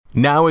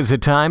Now is the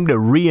time to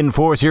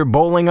reinforce your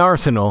bowling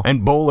arsenal,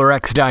 and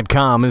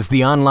BowlerX.com is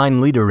the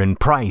online leader in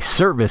price,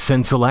 service,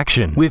 and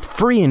selection, with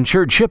free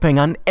insured shipping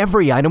on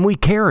every item we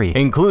carry,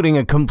 including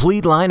a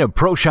complete line of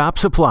Pro Shop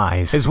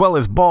supplies, as well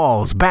as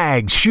balls,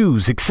 bags,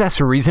 shoes,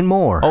 accessories, and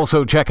more.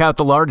 Also, check out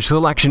the large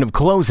selection of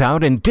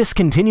closeout and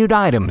discontinued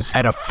items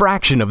at a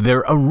fraction of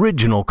their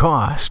original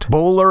cost.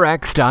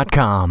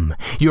 BowlerX.com,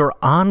 your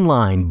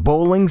online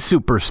bowling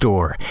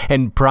superstore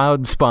and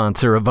proud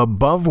sponsor of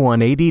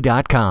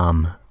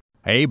Above180.com.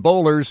 Hey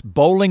bowlers,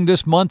 Bowling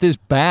This Month is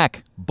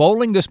back.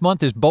 Bowling This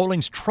Month is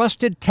bowling's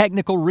trusted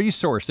technical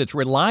resource that's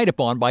relied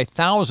upon by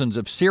thousands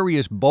of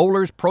serious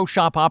bowlers, pro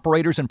shop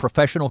operators, and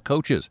professional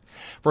coaches.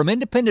 From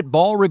independent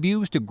ball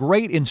reviews to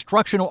great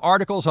instructional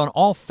articles on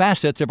all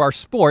facets of our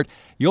sport,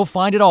 you'll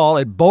find it all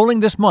at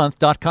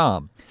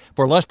bowlingthismonth.com.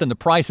 For less than the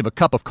price of a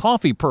cup of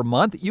coffee per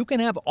month, you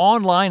can have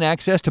online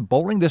access to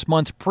Bowling This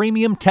Month's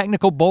premium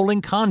technical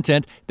bowling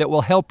content that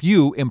will help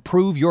you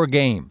improve your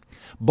game.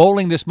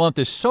 Bowling This Month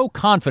is so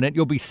confident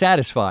you'll be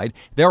satisfied,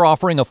 they're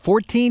offering a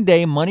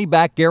 14-day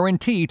money-back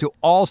guarantee to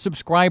all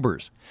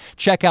subscribers.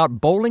 Check out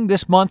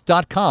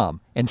bowlingthismonth.com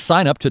and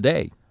sign up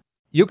today.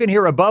 You can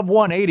hear Above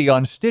 180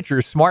 on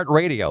Stitcher Smart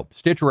Radio.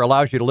 Stitcher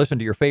allows you to listen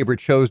to your favorite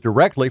shows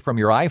directly from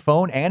your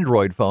iPhone,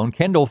 Android phone,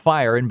 Kindle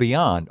Fire, and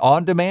beyond,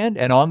 on demand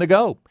and on the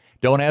go.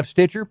 Don't have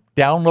Stitcher?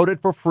 Download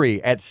it for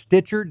free at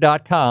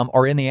Stitcher.com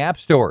or in the app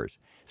stores.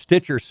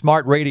 Stitcher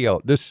Smart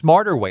Radio, the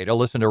smarter way to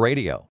listen to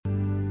radio.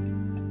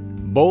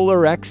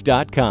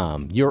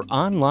 BowlerX.com, your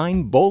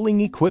online bowling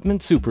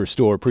equipment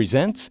superstore,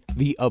 presents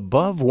the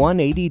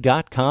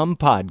Above180.com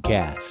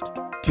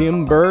podcast.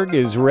 Tim Berg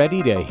is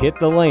ready to hit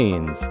the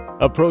lanes,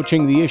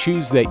 approaching the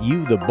issues that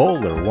you, the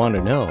bowler, want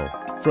to know.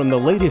 From the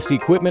latest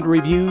equipment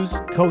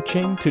reviews,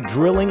 coaching, to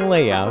drilling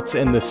layouts,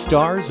 and the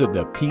stars of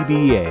the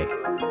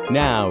PBA.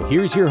 Now,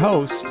 here's your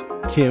host,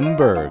 Tim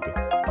Berg.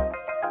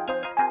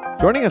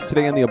 Joining us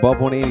today on the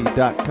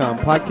Above180.com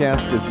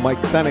podcast is Mike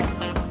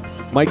Sinek.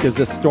 Mike is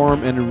a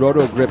Storm and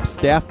Roto Grip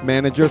staff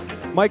manager.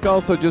 Mike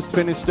also just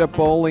finished up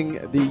bowling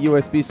the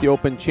USBC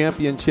Open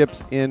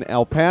Championships in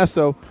El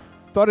Paso.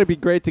 Thought it'd be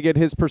great to get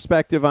his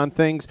perspective on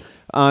things,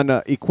 on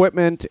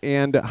equipment,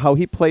 and how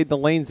he played the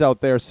lanes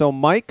out there. So,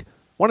 Mike,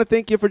 want to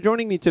thank you for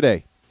joining me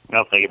today.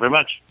 Well, thank you very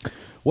much.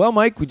 Well,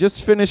 Mike, we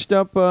just finished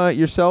up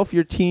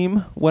your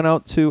team went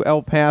out to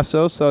El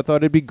Paso, so I thought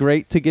it'd be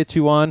great to get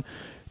you on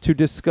to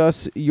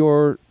discuss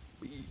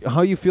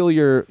how you feel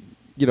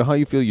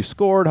you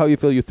scored, how you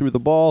feel you threw the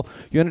ball.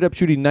 You ended up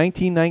shooting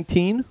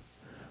 19-19,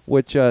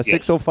 which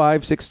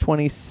 605,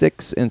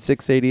 626, and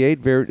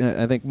 688.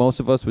 I think most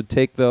of us would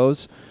take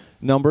those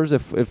numbers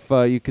if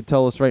you could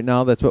tell us right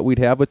now. That's what we'd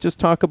have. But just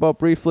talk about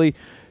briefly,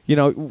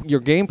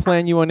 your game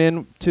plan you went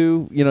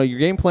into, your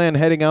game plan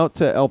heading out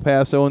to El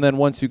Paso, and then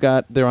once you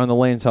got there on the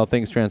lanes, how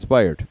things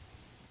transpired.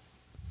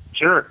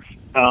 Sure.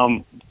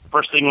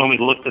 First thing, when we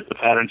looked at the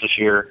patterns this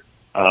year,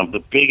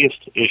 the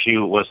biggest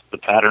issue was the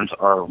patterns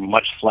are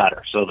much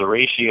flatter. So the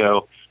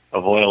ratio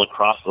of oil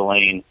across the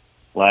lane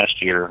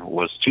last year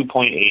was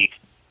 2.8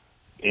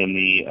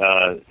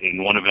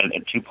 in one event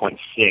and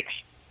 2.6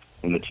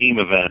 in the team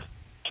event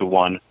to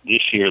 1.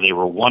 This year they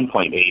were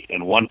 1.8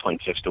 and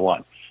 1.6 to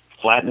 1.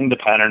 Flattening the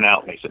pattern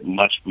out makes it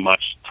much,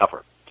 much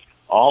tougher.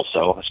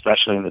 Also,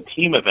 especially in the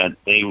team event,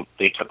 they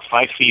took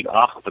 5 feet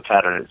off of the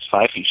pattern. It's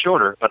 5 feet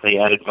shorter, but they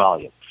added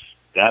volume.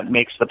 That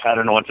makes the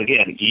pattern, once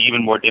again,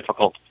 even more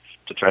difficult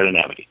to try to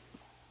navigate.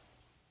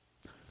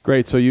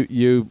 Great. So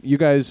you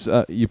guys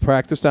you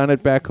practiced on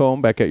it back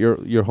home, back at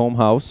your home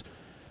house.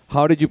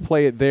 How did you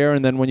play it there?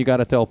 And then when you got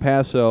to El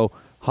Paso,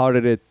 how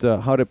did it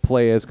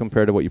play as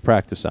compared to what you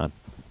practiced on?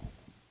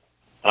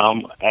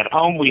 At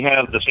home we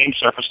have the same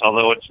surface,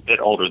 although it's a bit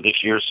older.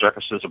 This year's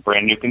surface is a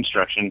brand new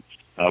construction,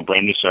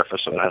 brand new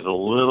surface, so it has a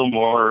little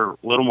more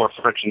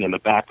friction in the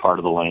back part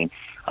of the lane.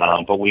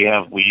 But we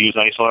use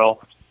ice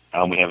oil.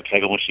 We have a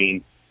kegel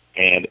machine,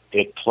 and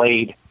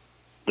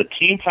the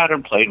team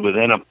pattern played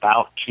within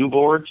about 2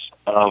 boards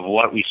of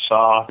what we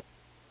saw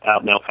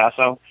out in El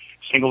Paso.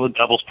 Single to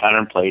doubles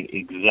pattern played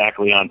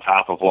exactly on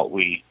top of what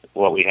we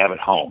have at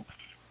home.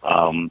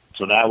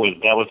 So that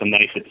was a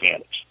nice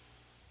advantage.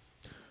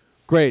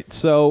 Great.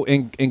 So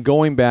in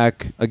going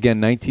back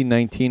again,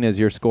 19-19 as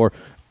your score.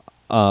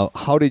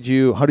 How did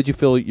you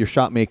feel your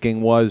shot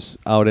making was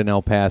out in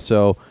El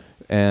Paso,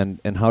 and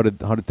how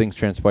did things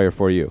transpire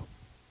for you?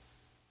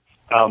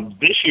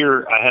 This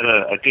year I had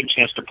a good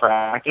chance to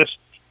practice.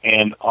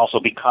 And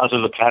also because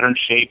of the pattern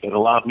shape, it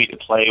allowed me to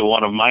play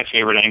one of my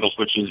favorite angles,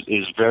 which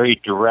is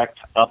very direct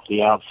up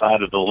the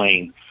outside of the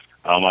lane.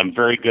 I'm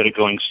very good at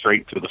going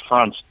straight through the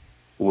fronts,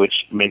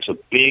 which makes a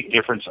big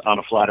difference on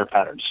a flatter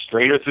pattern.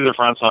 Straighter through the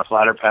fronts on a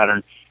flatter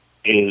pattern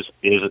is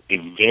a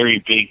very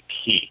big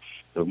key.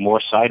 The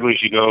more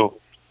sideways you go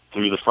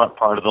through the front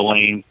part of the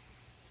lane,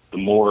 the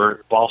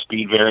more ball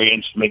speed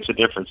variance makes a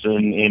difference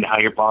in how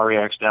your ball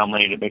reacts down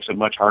lane. It makes it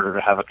much harder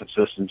to have a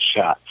consistent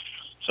shot.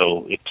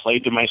 So it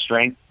played to my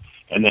strength.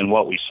 And then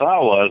what we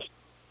saw was,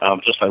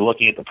 just by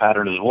looking at the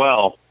pattern as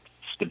well,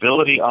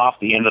 stability off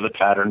the end of the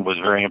pattern was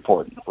very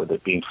important. With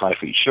it being 5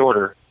 feet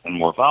shorter, and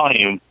more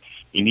volume,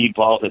 you need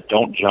balls that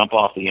don't jump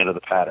off the end of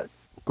the pattern.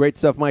 Great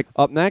stuff, Mike.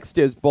 Up next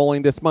is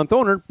Bowling This Month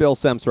owner Bill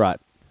Semsrott.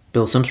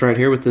 Bill Semsrott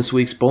here with this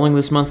week's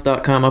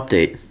BowlingThisMonth.com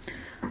update.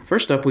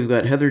 First up, we've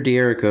got Heather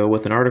D'Erico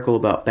with an article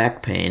about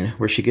back pain,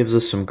 where she gives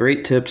us some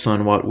great tips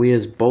on what we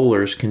as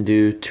bowlers can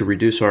do to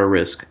reduce our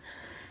risk.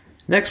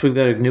 Next, we've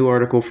got a new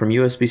article from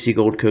USBC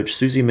Gold coach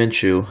Susie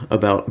Minshew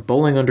about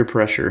bowling under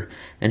pressure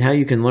and how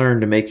you can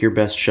learn to make your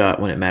best shot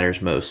when it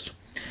matters most.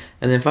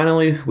 And then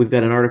finally, we've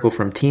got an article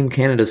from Team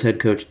Canada's head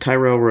coach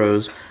Tyrell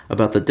Rose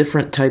about the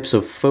different types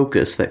of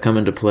focus that come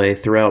into play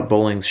throughout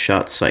bowling's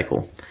shot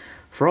cycle.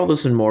 For all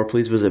this and more,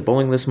 please visit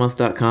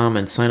bowlingthismonth.com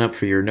and sign up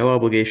for your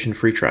no-obligation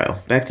free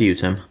trial. Back to you,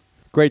 Tim.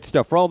 Great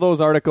stuff. For all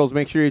those articles,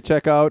 make sure you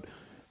check out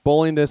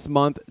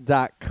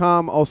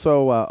bowlingthismonth.com.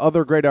 Also,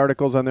 other great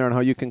articles on there on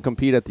how you can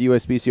compete at the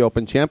USBC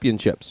Open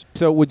Championships.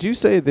 So would you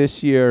say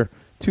this year,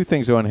 two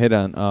things I want to hit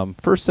on.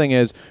 First thing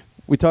is,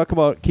 we talk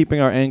about keeping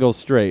our angles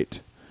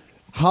straight.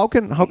 How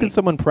can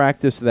someone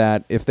practice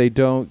that if they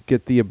don't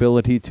get the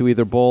ability to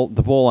either bowl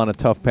on a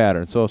tough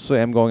pattern? So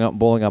say I'm going out and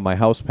bowling on my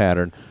house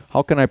pattern.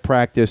 How can I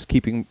practice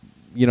keeping,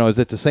 is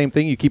it the same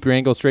thing? You keep your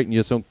angle straight and you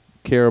just don't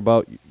care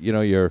about,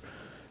 your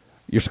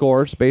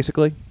scores,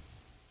 basically?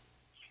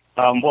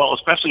 Well,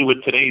 especially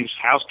with today's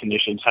house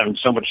conditions, having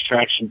so much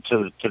traction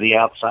to the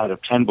outside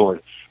of 10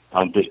 board,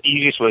 the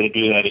easiest way to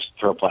do that is to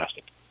throw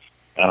plastic.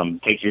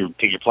 Take your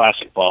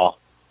plastic ball,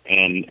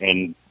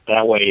 and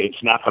that way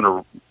it's not going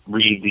to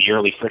read the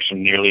early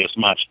friction nearly as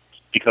much.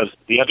 Because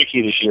the other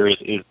key this year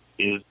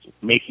is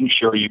making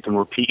sure you can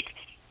repeat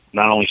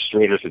not only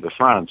straighter through the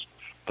fronts,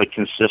 but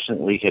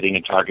consistently hitting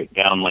a target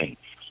down lane,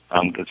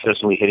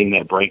 consistently hitting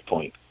that break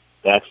point.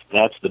 That's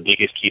the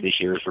biggest key this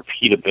year is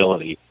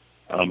repeatability,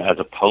 as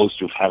opposed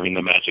to having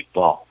the magic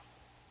ball.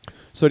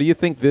 So do you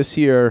think this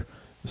year,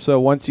 so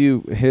once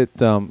you hit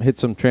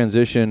some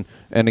transition,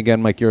 and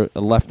again, Mike, you're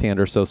a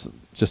left-hander, so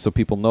just so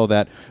people know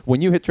that,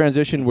 when you hit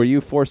transition, were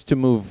you forced to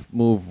move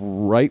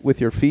right with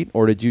your feet,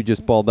 or did you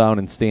just ball down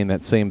and stay in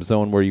that same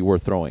zone where you were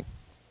throwing?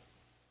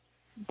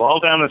 Ball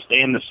down and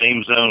stay in the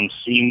same zone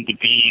seemed to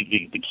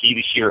be the key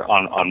this year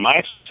on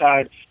my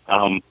side.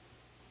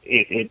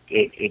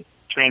 It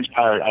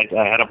transpired.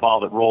 I had a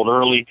ball that rolled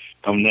early,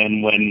 and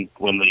then when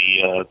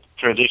the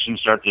transition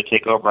started to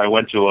take over, I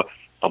went to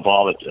a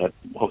ball that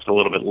hooked a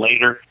little bit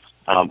later.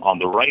 On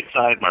the right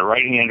side, my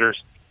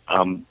right-handers,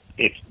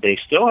 they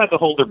still had to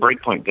hold their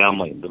break point down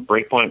lane. The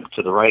break point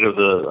to the right of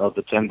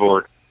the 10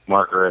 board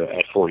marker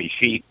at 40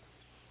 feet,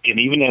 and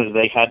even as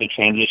they had to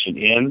transition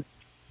in,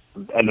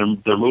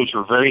 and their moves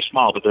were very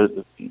small, but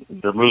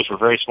their moves were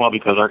very small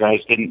because our guys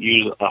didn't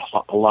use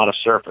a lot of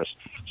surface,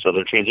 so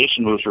their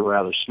transition moves were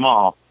rather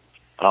small.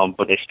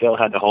 But they still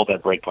had to hold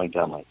that break point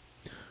down lane.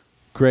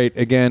 Great.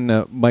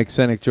 Again, Mike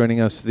Sinek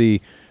joining us, the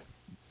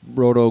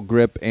Roto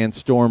Grip and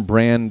Storm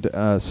brand,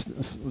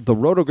 the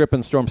Roto Grip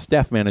and Storm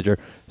staff manager.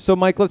 So,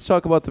 Mike, let's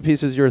talk about the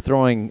pieces you're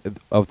throwing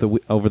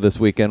over this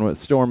weekend with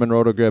Storm and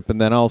Roto Grip, and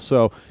then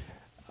also,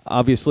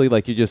 obviously,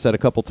 like you just said a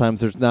couple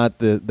times, there's not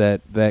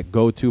that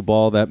go-to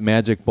ball, that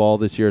magic ball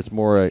this year. It's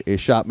more a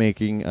shot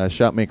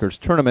maker's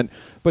tournament,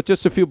 but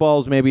just a few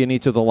balls maybe in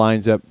each of the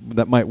lines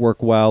that might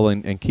work well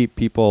and keep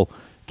people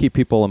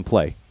in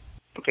play.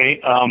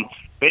 Okay.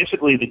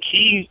 Basically, the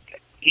key,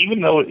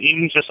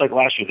 even just like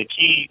last year, the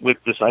key with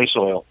this ice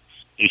oil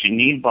is you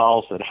need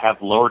balls that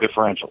have lower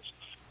differentials.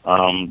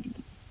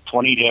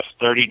 20 diff,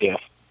 30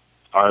 diff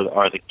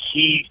are the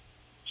key.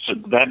 So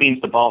that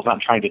means the ball's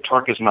not trying to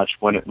torque as much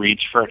when it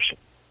reads friction.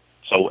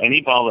 So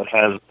any ball that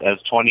has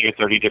 20 or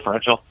 30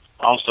 differential,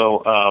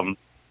 also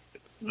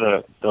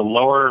the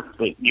lower,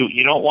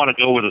 you don't want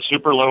to go with a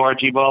super low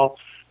RG ball.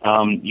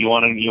 You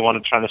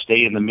want to try to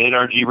stay in the mid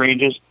RG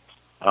ranges.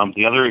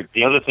 The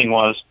other thing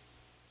was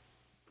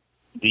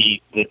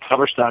the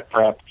cover stock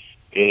prep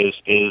is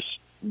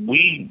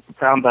we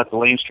found that the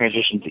lanes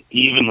transitioned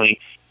evenly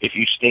if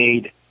you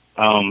stayed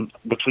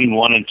between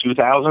 1 and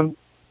 2,000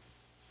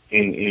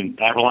 in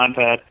Avalon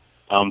pad.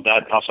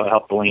 That also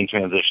helped the lane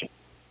transition.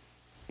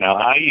 Now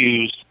I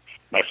used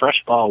my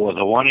fresh ball was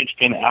a 1-inch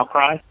pin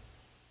outcry.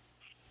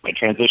 My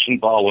transition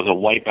ball was a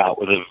wipeout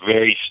with a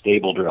very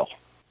stable drill.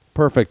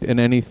 Perfect. And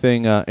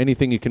anything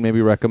you can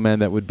maybe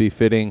recommend that would be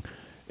fitting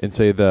in,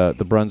 say,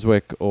 the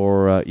Brunswick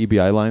or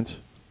EBI lines?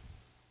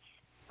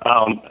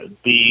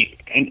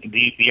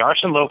 The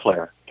Arson low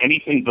flare.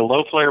 Anything, the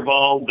low flare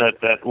ball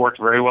that worked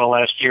very well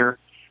last year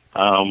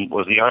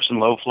was the Arson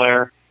low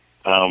flare.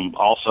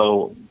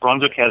 Also,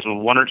 Brunswick has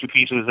one or two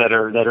pieces that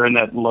are in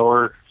that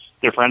lower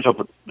differential,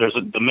 but there's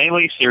the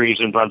Melee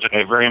series in Brunswick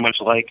I very much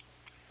like.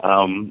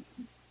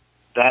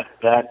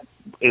 That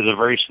is a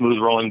very smooth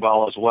rolling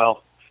ball as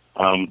well.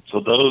 So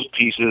those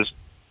pieces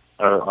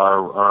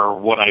are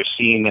what I've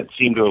seen that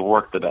seem to have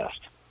worked the best.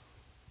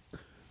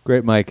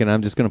 Great, Mike, and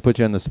I'm just going to put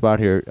you on the spot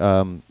here.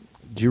 Do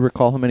you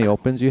recall how many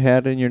opens you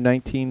had in your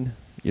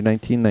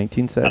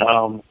 1919 set?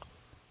 I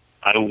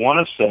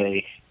want to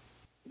say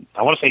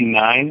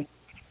 9.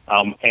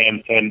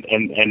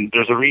 And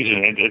there's a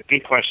reason. And a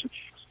good question.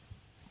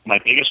 My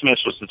biggest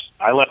miss was that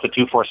I left the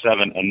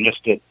 247 and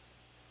missed it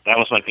That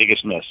was my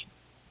biggest miss.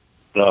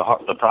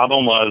 The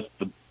problem was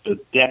the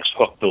deck's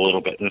hooked a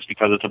little bit, and it's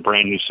because it's a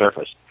brand new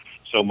surface.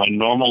 So my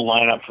normal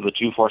lineup for the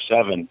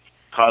 247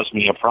 caused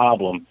me a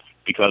problem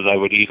because I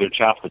would either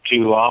chop the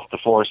 2 off the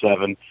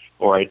 4.7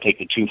 or I'd take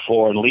the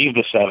 2.4 and leave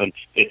the 7.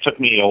 It took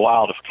me a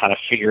while to kind of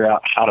figure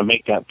out how to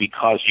make that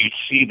because you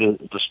see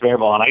the spare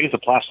ball, and I use a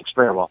plastic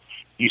spare ball.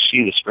 You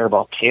see the spare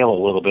ball tail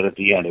a little bit at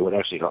the end. It would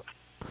actually hook.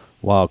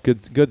 Wow,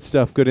 good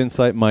stuff, good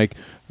insight, Mike.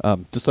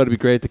 Just thought it'd be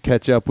great to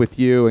catch up with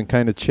you and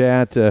kind of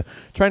chat,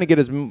 trying to get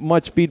as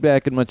much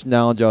feedback and much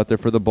knowledge out there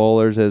for the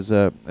bowlers as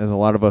a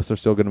lot of us are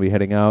still going to be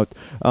heading out.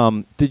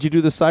 Did you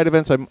do the side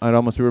events? I'd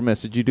almost be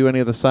remiss. Did you do any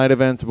of the side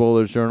events,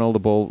 Bowler's Journal, the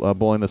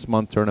Bowling This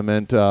Month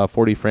tournament,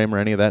 40 frame, or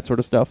any of that sort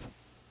of stuff?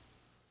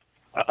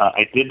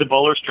 I did the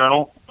Bowler's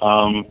Journal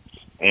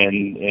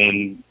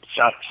and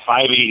shot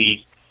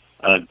 580.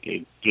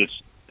 It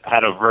just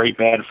had a very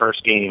bad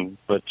first game,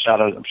 but shot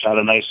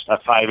a nice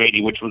 580,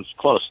 which was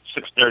close.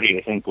 630,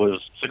 I think, was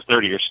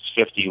 630 or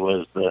 650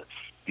 was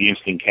the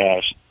instant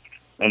cash.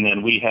 And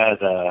then we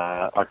had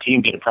our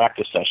team did a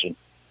practice session,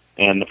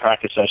 and the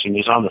practice session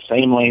is on the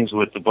same lanes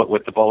with the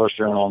Bowler's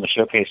Journal and the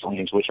showcase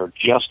lanes, which are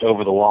just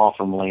over the wall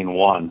from lane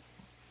 1.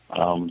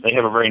 They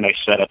have a very nice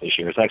setup this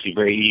year. It's actually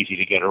very easy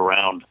to get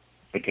around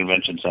the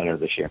convention center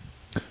this year.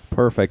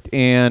 Perfect.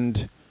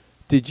 And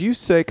did you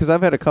say, because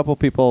I've had a couple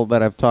people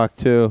that I've talked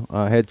to,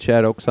 had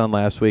Chad Oakes on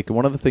last week, and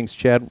one of the things,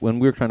 Chad, when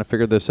we were trying to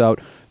figure this out,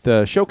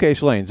 the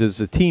showcase lanes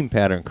is a team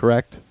pattern,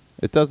 correct?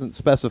 It doesn't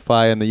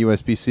specify in the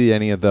USBC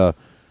any of the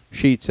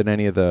sheets and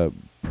any of the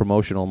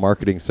promotional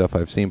marketing stuff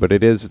I've seen, but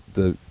it is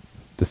the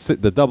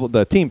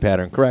team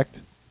pattern,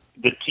 correct?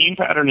 The team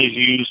pattern is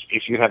used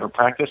if you have a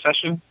practice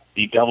session.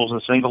 The doubles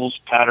and singles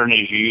pattern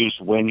is used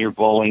when you're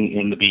bowling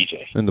in the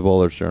BJ. In the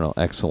Bowler's Journal.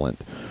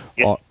 Excellent.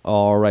 Yep.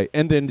 All right.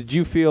 And then did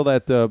you feel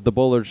that the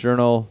Bowler's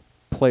Journal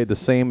played the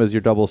same as your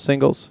double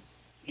singles?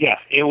 Yeah,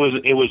 it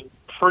was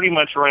pretty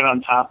much right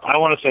on top. I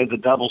want to say the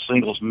double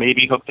singles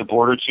maybe hooked a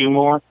board or two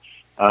more,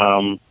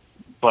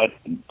 but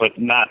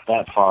not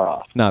that far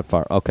off. Not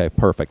far. Okay,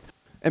 perfect.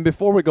 And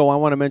before we go, I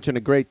want to mention a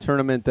great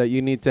tournament that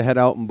you need to head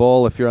out and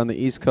bowl if you're on the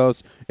East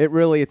Coast.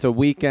 It's a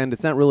weekend.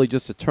 It's not really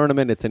just a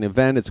tournament. It's an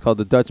event. It's called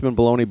the Dutchman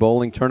Baloney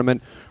Bowling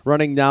Tournament,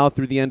 running now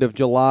through the end of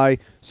July.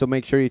 So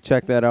make sure you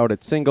check that out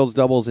at singles,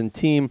 doubles, and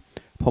team,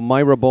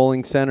 Palmyra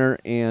Bowling Center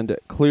and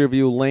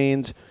Clearview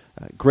Lanes.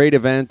 Great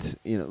event.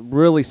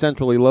 Really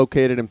centrally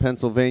located in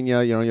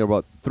Pennsylvania. You're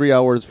about 3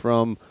 hours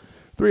from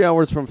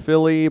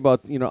Philly,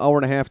 about hour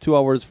and a half, 2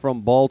 hours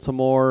from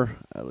Baltimore,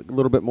 a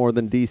little bit more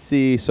than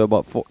D.C., so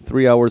about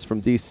 3 hours from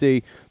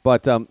D.C.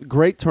 But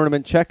great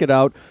tournament. Check it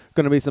out.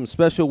 Going to be some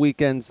special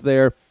weekends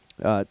there.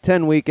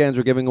 10 weekends.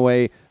 We're giving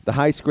away the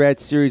High Scratch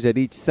Series at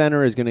each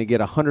center is going to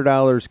get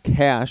 $100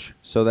 cash,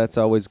 so that's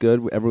always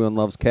good. Everyone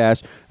loves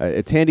cash.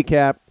 It's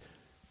handicap,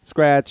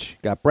 scratch,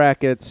 got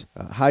brackets,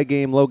 high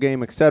game, low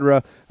game,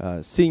 etc.,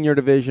 senior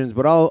divisions,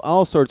 but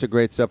all sorts of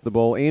great stuff to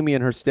bowl. Amy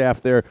and her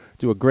staff there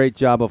do a great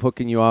job of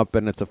hooking you up,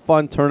 and it's a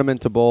fun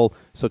tournament to bowl,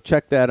 so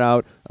check that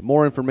out.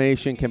 More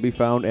information can be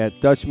found at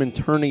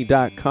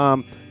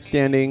DutchmanTourney.com,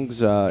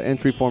 standings,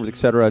 entry forms,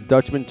 etc.,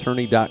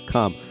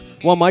 DutchmanTourney.com.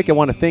 Well, Mike, I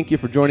want to thank you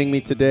for joining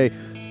me today.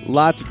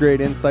 Lots of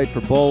great insight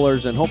for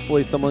bowlers, and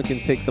hopefully someone can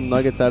take some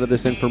nuggets out of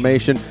this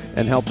information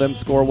and help them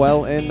score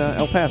well in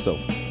El Paso.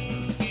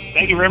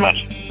 Thank you very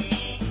much.